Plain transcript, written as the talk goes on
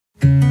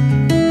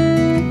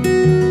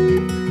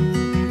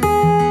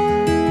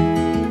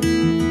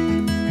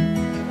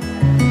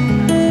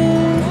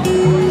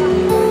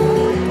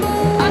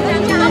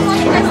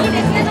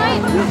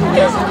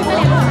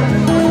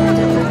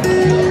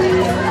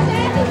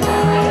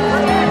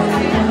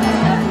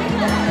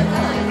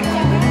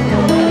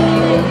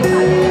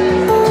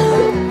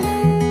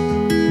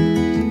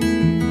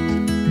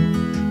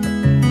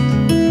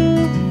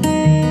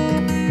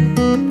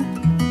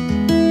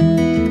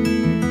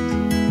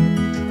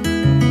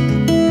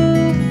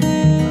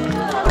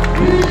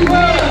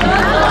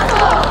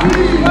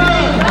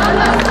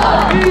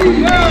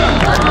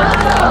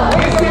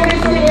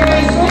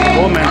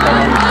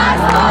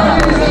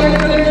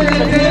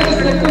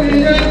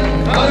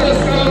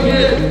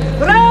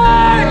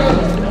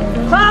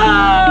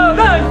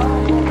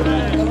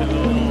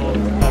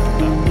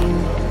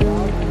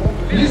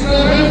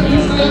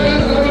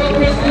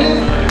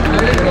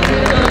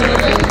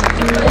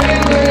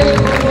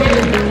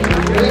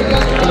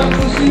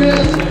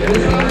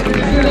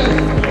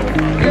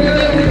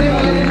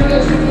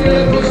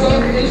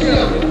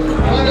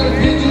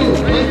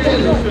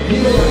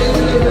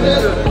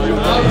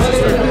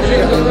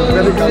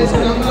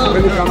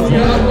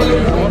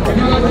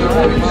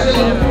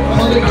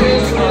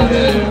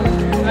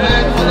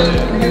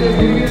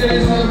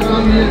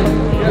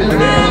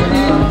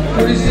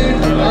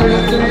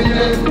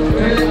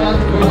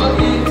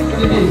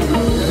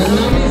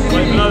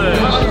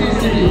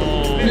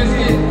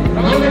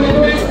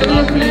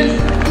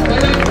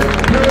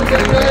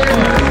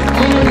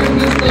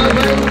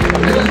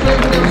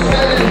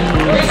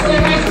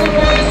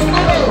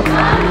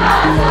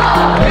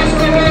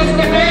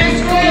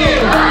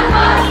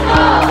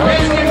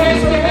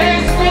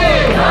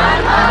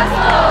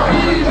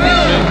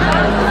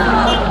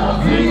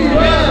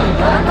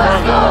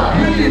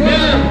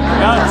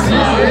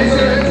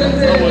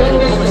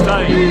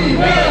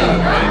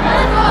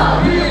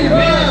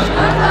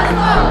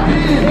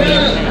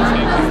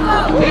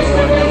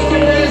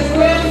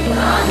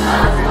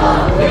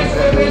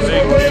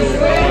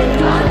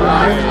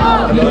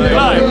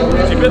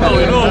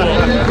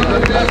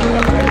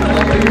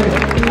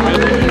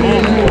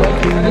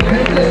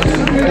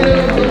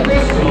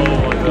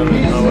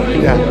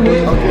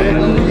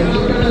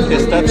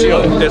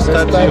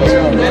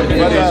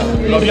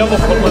Lo abbiamo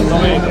formato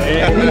bene.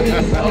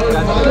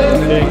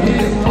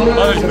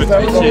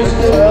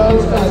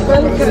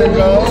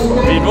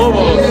 Di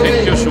nuovo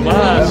Sergio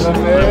Schumacher,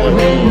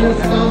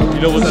 di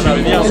nuovo da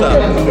Venezia.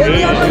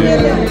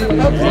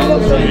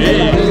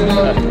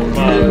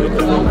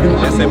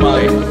 Ma se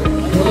mai.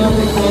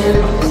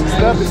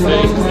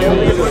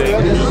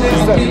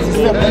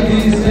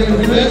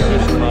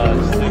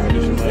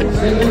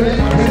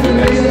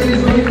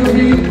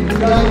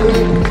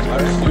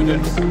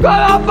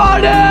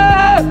 Guwahati!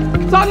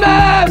 सामने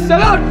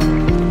salute!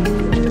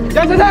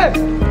 जैसे थे!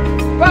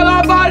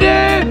 गुवहाटी!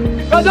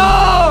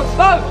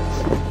 गजब!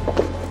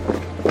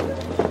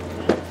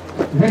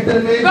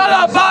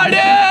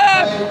 गुवहाटी!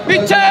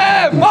 पीछे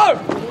मोड़!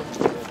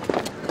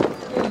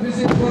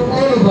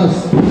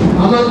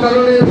 আমার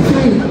কারণে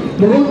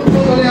বহুত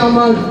মানে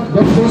আমার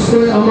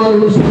ডনবস্কোয় আমার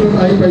অনুষ্ঠানত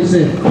আহি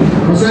পাইছে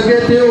সঁচাকে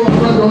তেওঁ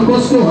আমাৰ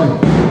ডনবস্কো হয়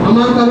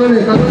আমাৰ কারণে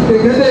কারণ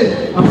তেখেতে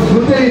আমাৰ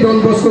গোটেই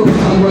ডনবস্কো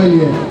আগুৱাই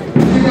নিয়ে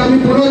গতিকে আমি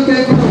পুনৰকে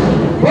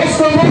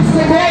Bosco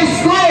Bosco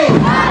Bosco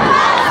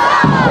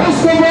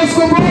Bosco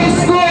Bosco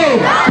Bosco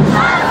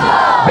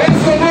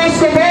Bosco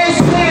Bosco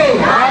Bosco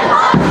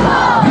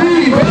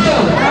viva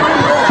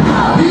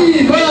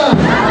viva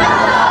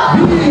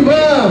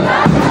viva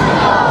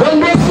Don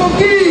Bosco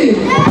কি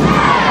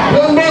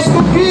Don Bosco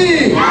কি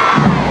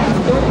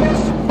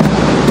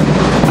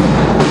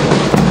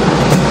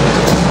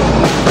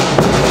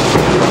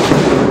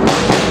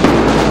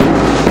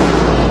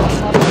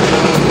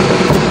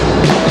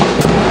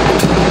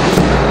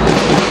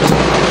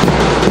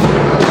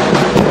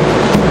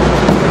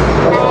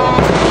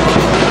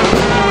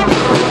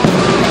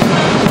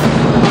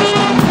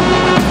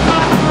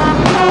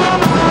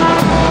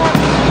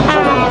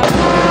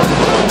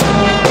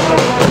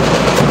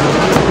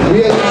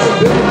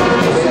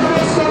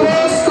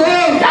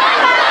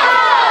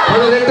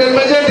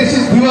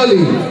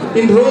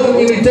In Rome,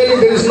 in Italy,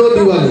 there is no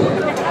Diwali.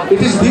 It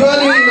is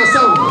Diwali in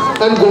Assam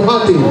and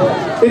Guwahati.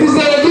 It is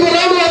there. Give a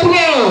round of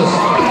applause.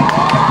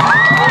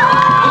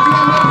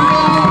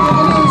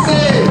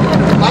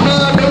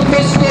 Our Don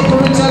Bosco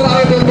provincial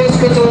and Don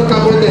Bosco Chora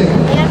Kabote.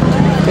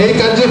 এই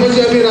কার্যসূচী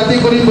আমি রাতে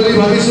করিম বলে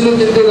ভাবিছিলাম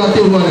কিন্তু রাতে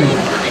হওয়া নাই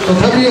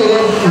তথাপি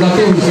অলপ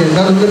রাতে হৈছে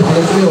তাৰ হলে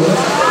ভালো ছিল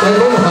তাই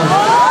বল ভাল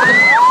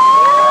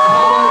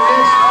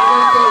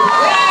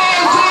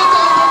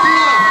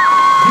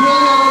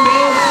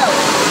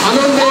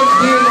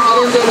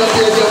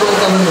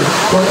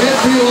For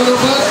every one of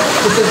us,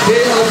 it's a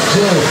day of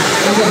joy.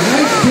 And the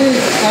right day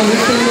our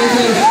Rector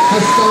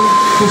has come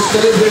to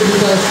celebrate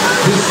with us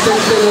this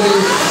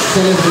centenary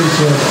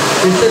celebration.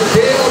 It's a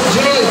day of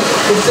joy.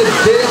 It's a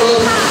day of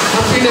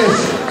happiness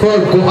for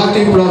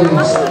Guwahati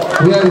province.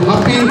 We are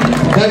happy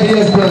that he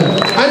has done.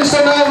 And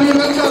so now we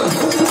welcome.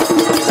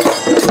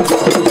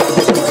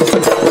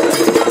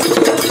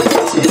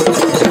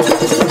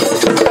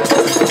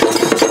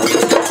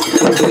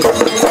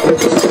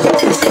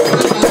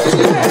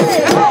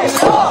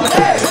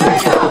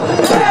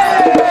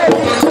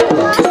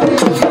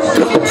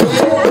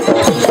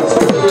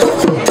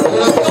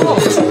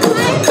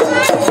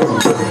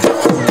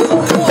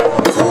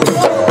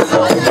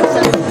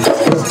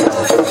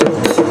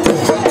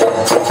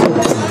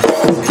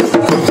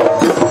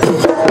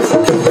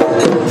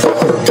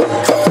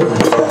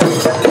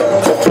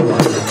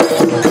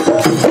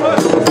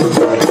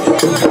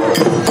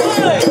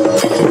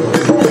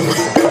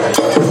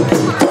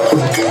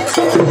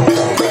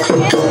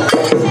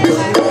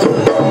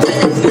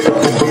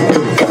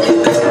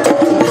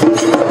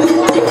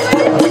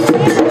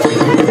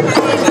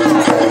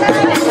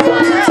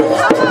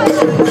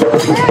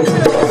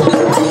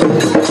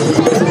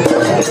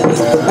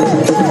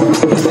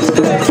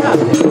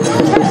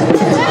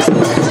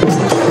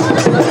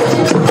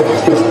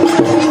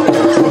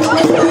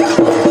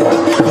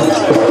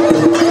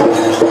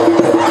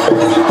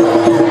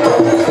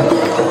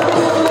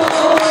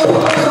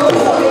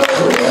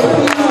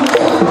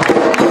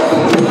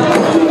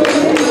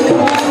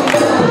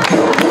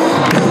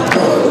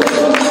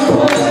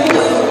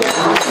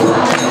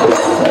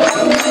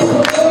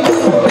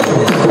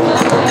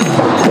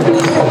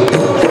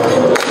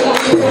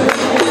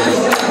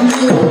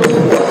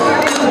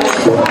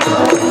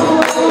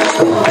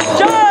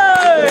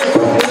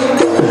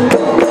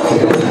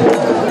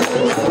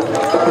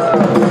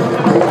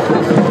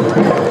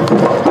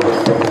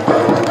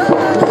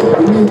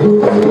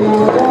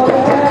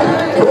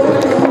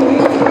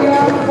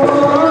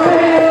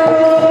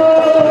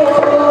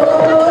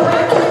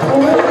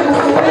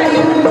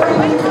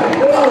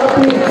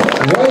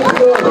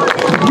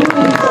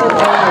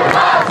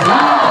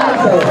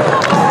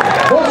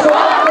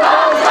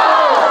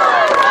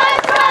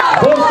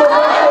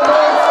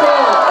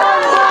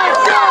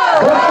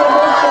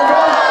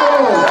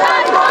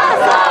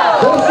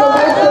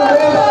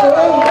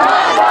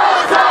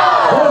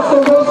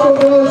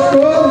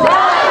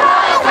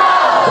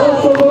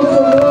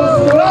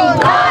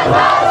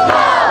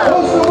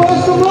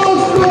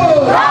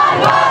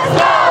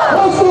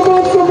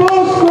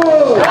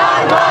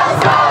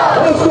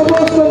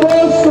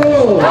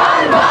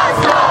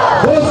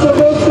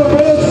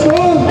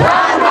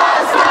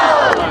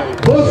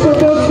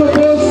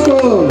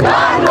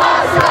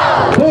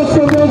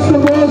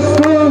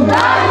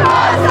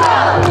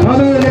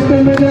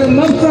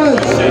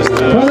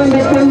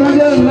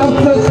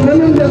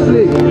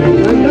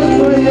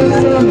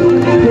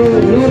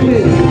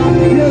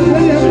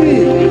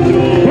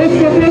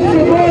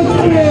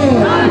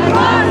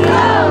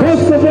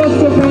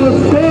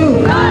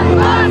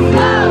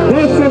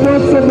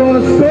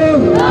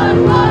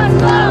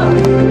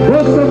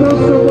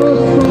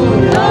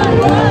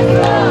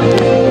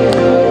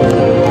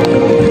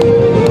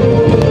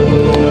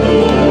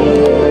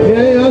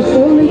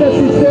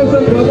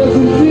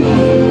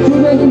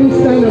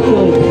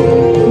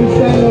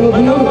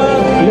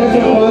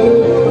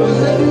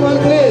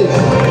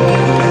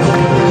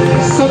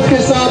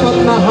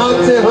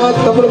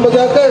 तबल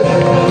बजाकर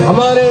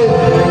हमारे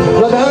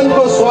प्रधान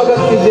को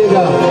स्वागत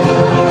कीजिएगा।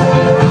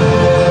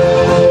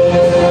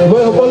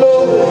 मैं সকলো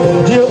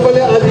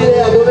যিসকলে আজি এই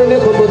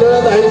আদৰণীয়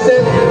সম্বোধনাত আহিছে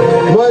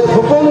মই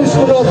সকলো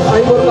স্কুলত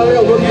আহিবৰ কাৰণে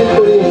অনুৰোধ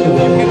কৰি আছোঁ।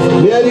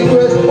 May I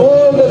request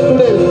all the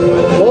students,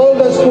 all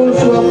the schools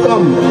who have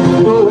come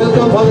to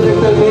welcome Father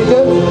Rector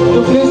Major to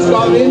please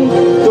come in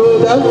to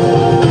the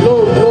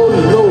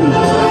loan.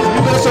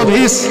 Because of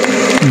his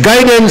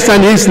guidance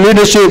and his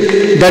leadership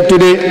that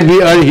today we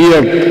are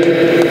here.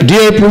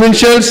 Dear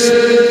provincials,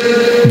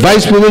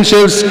 vice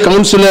provincials,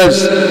 councillors,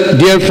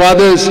 dear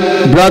fathers,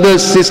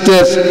 brothers,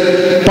 sisters,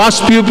 past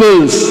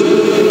pupils,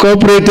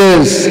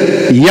 cooperators,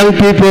 young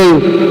people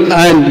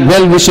and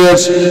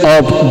well-wishers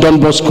of Don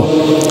Bosco.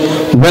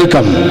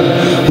 Welcome.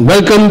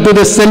 Welcome to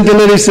the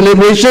centenary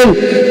celebration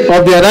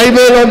of the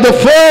arrival of the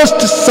first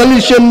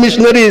Salesian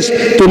missionaries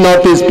to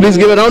Northeast. Please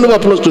give a round of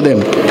applause to them.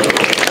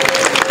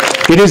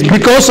 It is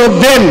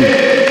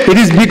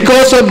because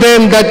of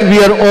them that we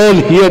are all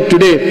here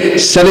today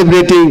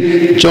celebrating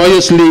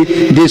joyously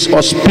this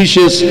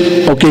auspicious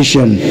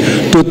occasion.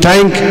 To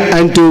thank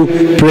and to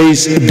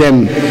praise them.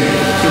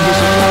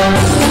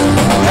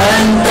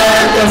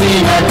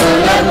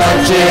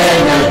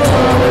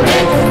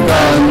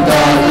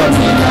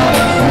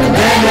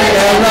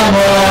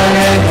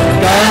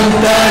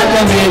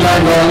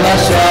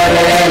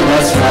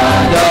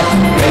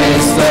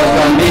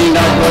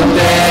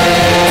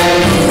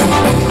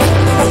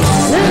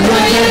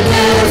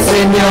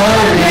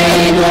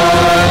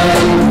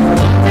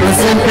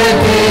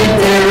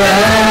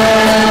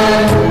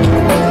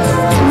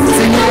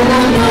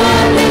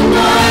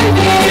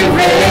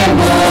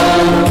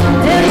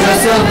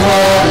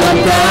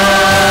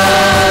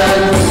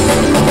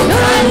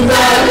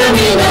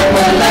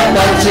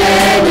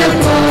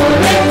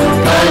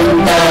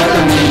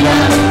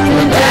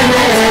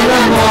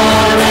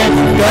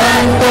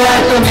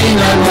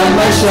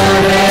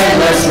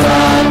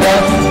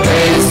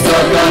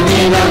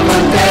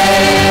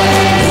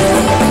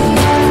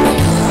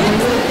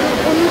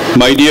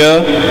 My dear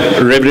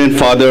Reverend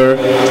Father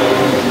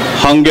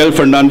Ángel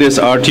Fernández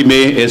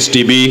Artime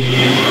STB,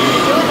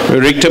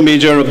 Rector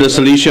Major of the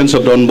Salesians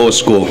of Don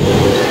Bosco.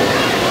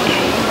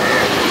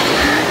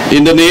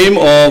 In the name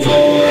of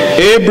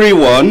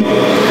everyone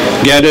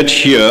gathered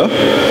here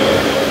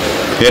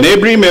and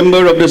every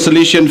member of the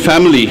Salesian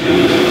family,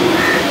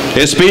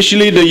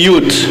 especially the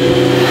youth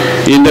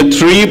in the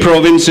 3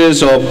 provinces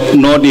of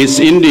Northeast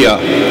India,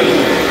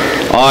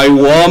 I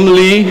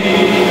warmly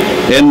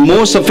and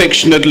most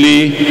affectionately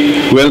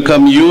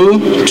welcome you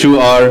to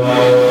our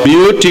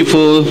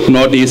beautiful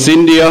Northeast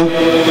India,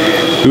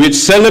 which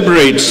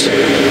celebrates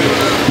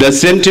the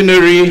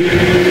centenary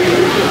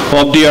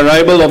of the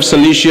arrival of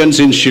Salesians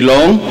in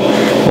Shillong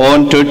on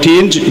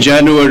 13th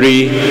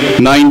January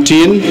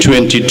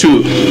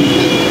 1922.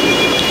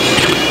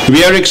 We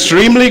are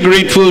extremely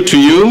grateful to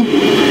you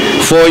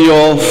for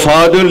your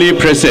fatherly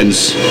presence,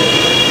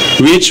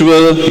 which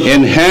will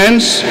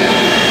enhance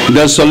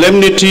the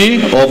solemnity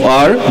of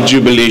our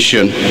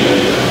jubilation.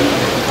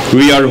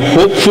 We are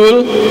hopeful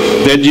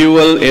that you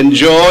will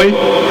enjoy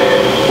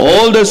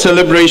all the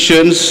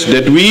celebrations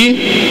that we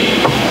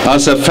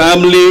as a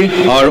family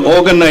are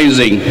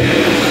organizing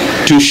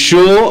to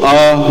show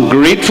our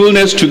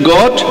gratefulness to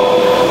God,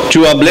 to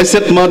our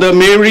Blessed Mother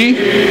Mary,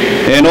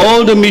 and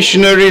all the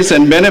missionaries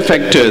and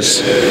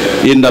benefactors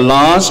in the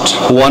last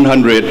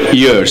 100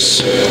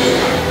 years.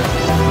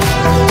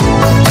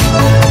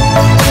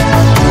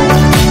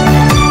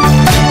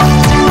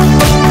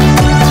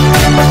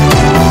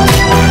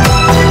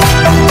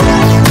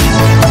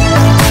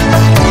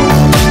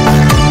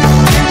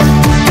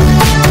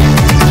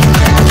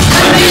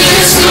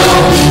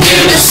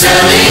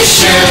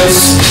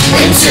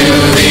 Into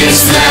these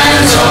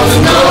lands of the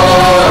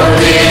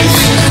Nordic,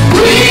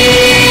 we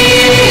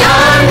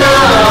are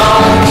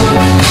known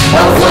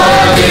of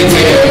what they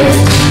did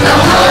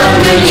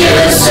 100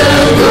 years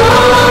ago.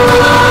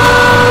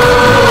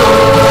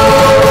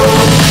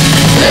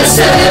 Let's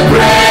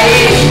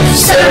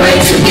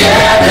celebrate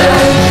together,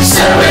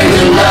 celebrate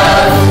with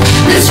love,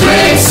 this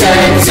great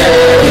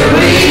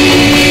centenary.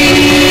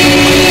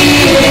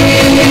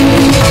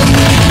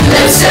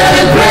 Let's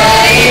celebrate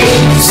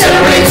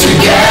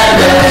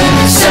together,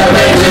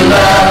 celebrate with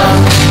love,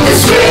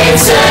 this great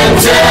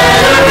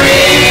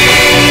centenary.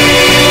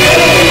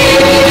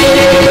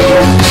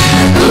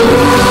 Ooh,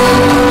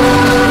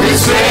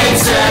 this great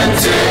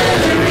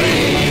centenary.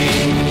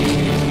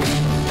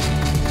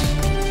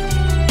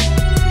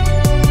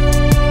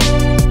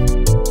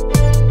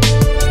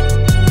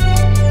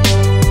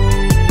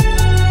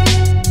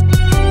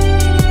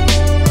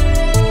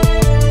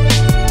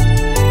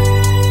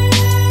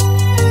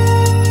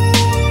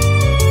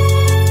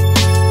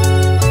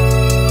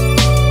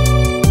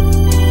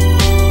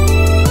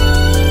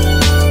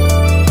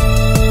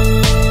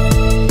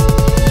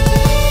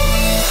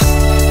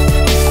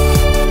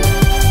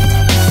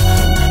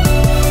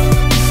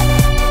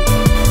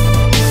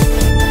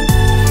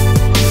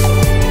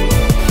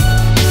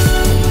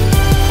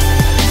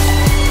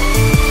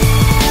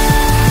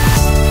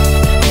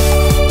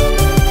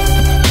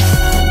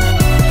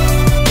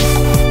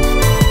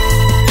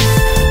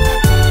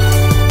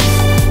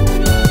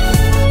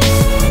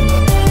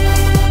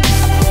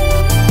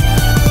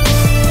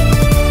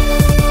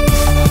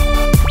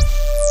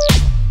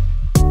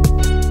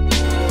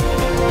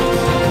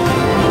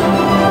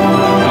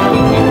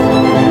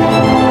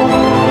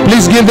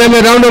 Please give them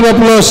a round of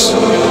applause.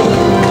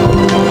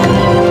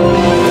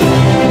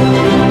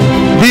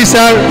 These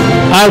are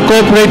our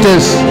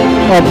cooperators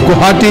of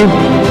Guwahati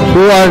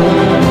who are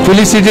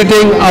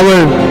felicitating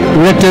our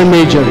Rector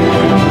Major,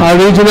 our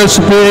Regional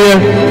Superior,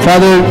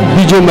 Father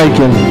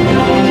𝗍𝗶𝗃𝗏𝗃𝗏.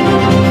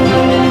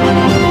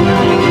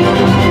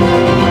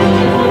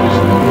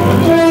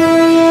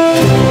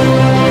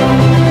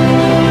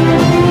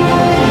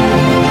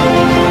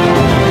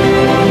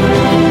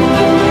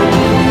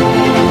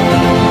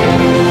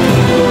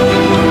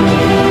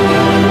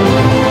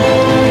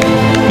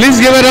 Please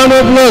give a round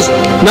of applause.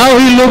 Now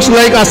he looks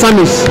like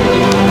Assamese.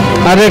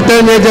 Our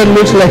Rector Major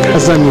looks like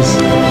Assamese.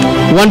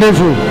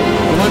 Wonderful.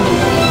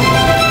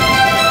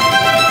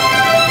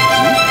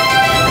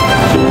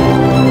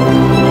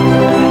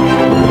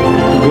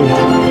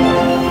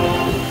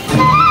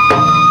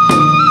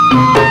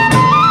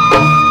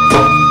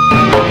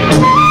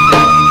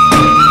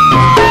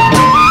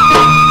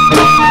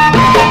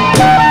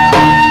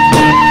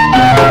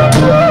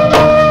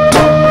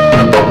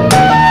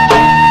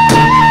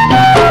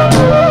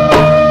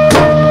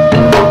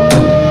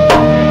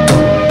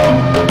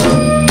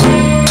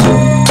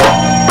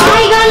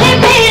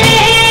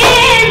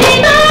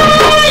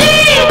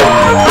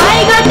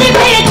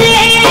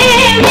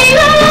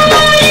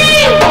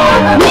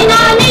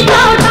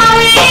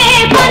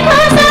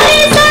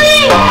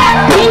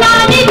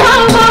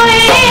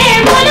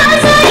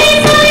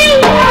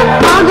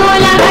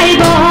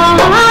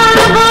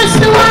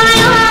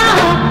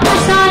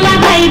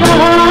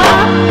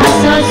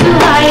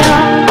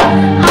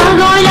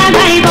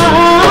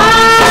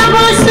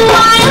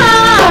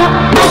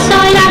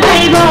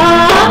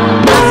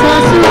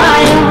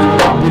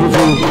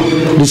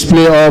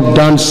 Display of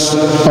dance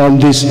on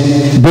this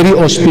very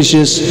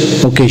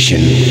auspicious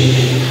occasion.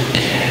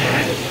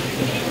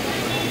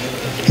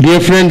 Dear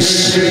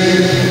friends,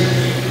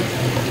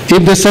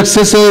 if the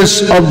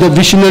successors of the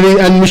visionary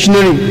and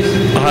missionary,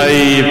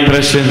 I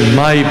present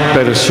my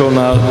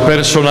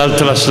personal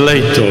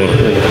translator.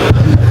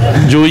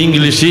 Your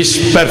English is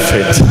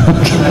perfect.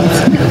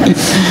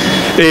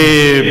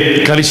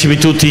 Carissimi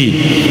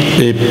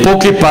tutti,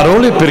 poche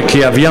parole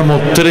perché abbiamo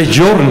 3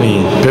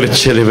 giorni per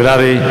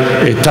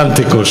celebrare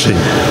tante cose.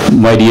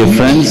 My dear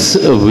friends,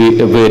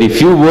 very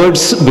few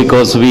words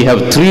because we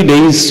have 3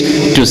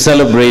 days to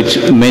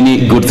celebrate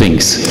many good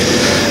things.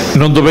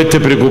 Non dovete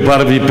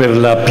preoccuparvi per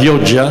la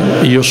pioggia,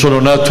 io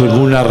sono nato in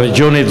una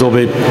regione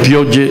dove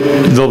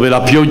la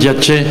pioggia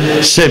c'è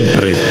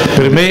sempre,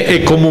 per me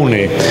è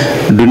comune.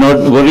 Do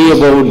not worry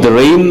about the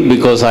rain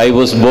because I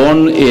was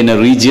born in a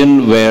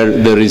region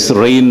where there is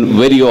rain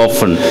very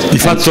often. Di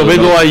fatto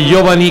vedo ai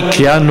giovani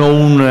che hanno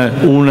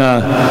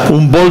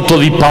un volto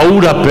di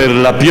paura per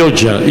la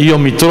pioggia, io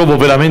mi trovo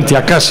veramente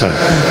a casa.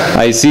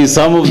 I see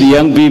some of the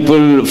young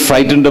people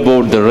frightened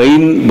about the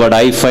rain, but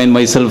I find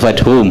myself at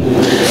home.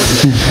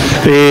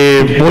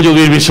 Voglio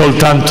dirvi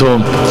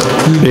soltanto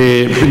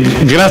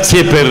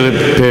grazie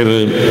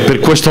per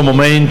questo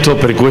momento,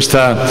 per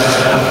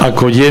questa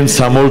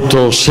accoglienza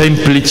molto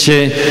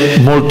semplice,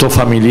 molto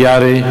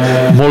familiare,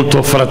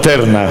 molto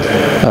fraterna.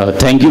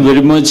 Thank you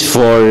very much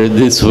for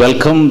this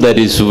welcome that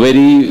is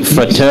very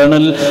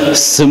fraternal,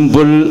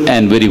 simple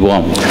and very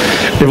warm.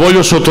 E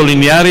voglio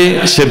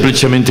sottolineare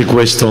semplicemente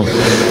questo: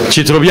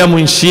 ci troviamo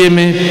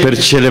insieme per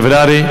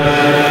celebrare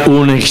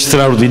un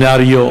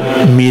straordinario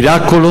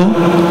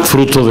miracolo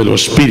frutto dello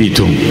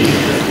Spirito.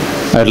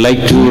 I'd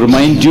like to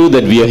remind you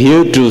that we are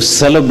here to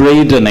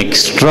celebrate an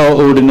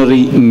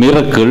extraordinary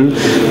miracle,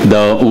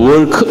 the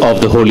work of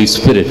the Holy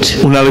Spirit.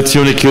 Una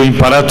lezione che ho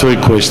imparato è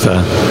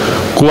questa: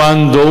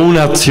 quando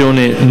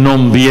un'azione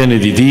non viene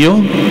di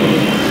Dio,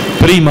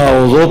 prima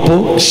o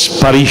dopo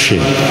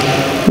sparisce.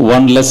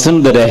 One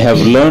lesson that I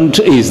have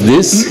learned is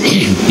this: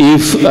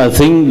 if a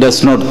thing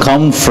does not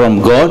come from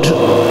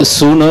God,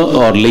 sooner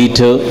or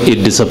later it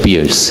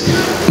disappears.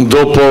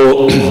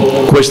 Dopo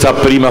questa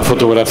prima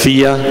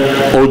fotografia,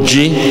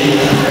 oggi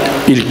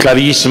il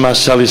carisma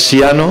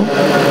salesiano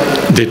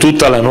di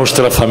tutta la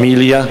nostra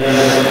famiglia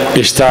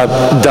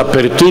sta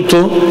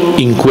dappertutto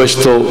in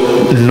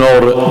questo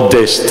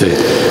nord-est.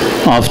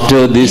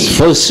 After this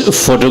first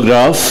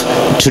photograph,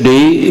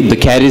 today the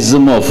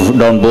charism of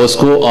Don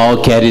Bosco, our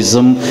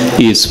charism,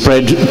 is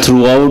spread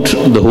throughout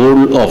the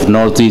whole of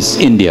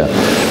Northeast India.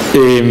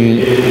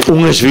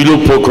 Un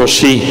sviluppo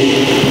così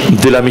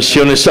della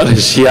missione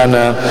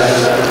salesiana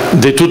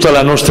di tutta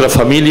la nostra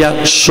famiglia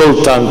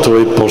soltanto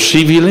è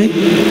possibile,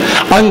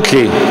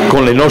 anche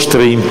con le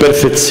nostre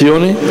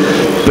imperfezioni,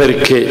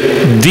 perché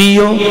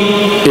Dio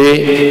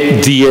è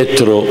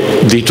dietro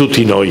di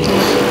tutti noi.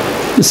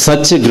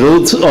 Such a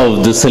growth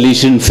of the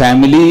Salesian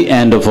family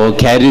and of our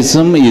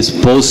charism is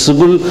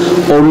possible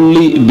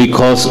only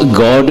because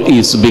God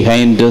is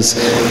behind us,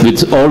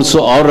 with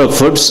also our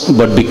efforts,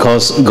 but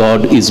because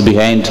God is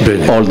behind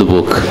all the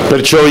work.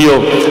 Perciò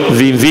io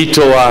vi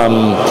invito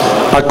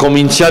a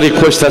cominciare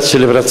questa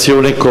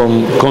celebrazione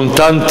con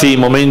tanti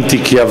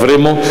momenti che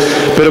avremo,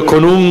 però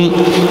con un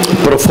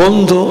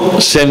profondo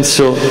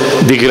senso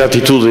di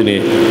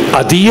gratitudine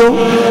a Dio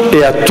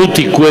e a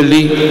tutti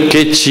quelli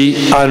che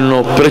ci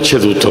hanno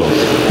preceduto.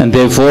 And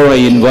therefore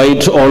I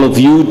invite all of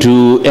you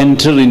to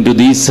enter into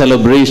these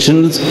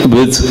celebrations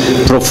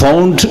with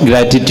profound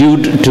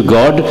gratitude to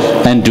God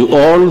and to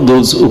all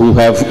those who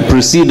have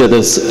preceded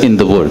us in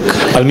the work.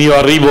 Al mio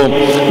arrivo,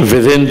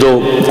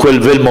 vedendo quel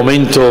bel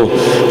momento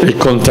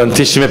con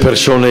tantissime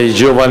persone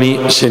giovani,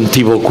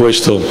 sentivo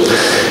questo.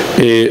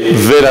 E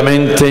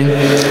veramente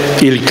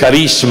il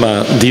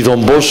carisma di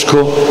Don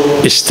Bosco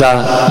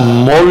sta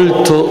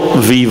molto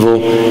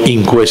vivo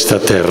in questa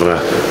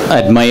terra.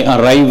 At my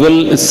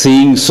arrival,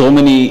 seeing so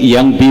many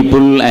young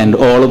people and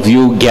all of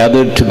you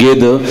gathered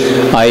together,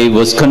 I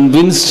was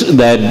convinced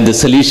that the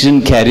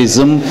Salesian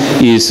charism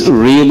is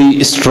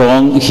really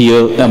strong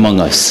here among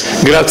us.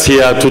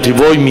 Grazie a tutti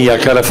voi, mia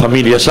cara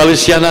famiglia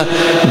salesiana,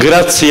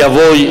 grazie a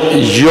voi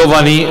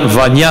giovani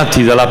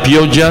bagnati dalla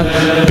pioggia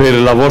per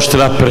la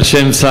vostra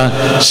presenza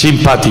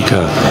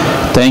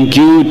simpatica. Thank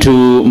you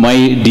to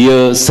my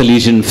dear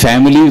Salesian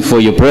family for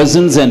your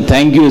presence, and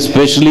thank you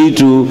especially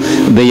to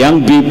the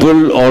young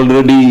people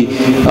already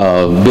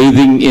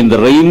bathing in the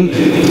rain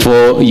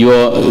for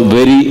your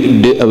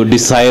very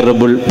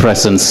desirable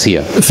presence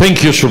here.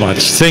 Thank you so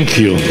much. Thank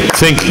you.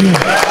 Thank you.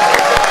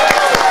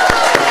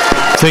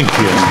 Thank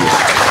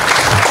you.